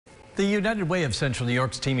The United Way of Central New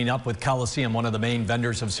York's teaming up with Coliseum, one of the main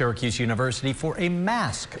vendors of Syracuse University, for a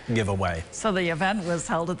mask giveaway. So the event was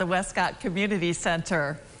held at the Westcott Community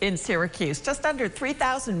Center in Syracuse. Just under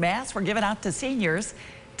 3,000 masks were given out to seniors.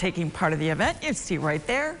 Taking part of the event, you see right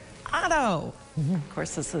there, Otto. Of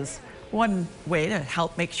course, this is one way to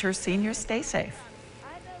help make sure seniors stay safe.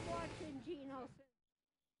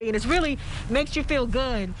 And it really makes you feel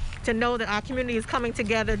good to know that our community is coming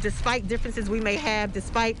together despite differences we may have,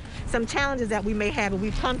 despite some challenges that we may have, and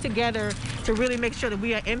we've come together to really make sure that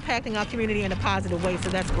we are impacting our community in a positive way, so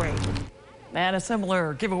that's great. And a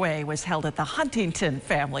similar giveaway was held at the Huntington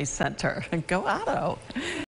Family Center. Go Otto.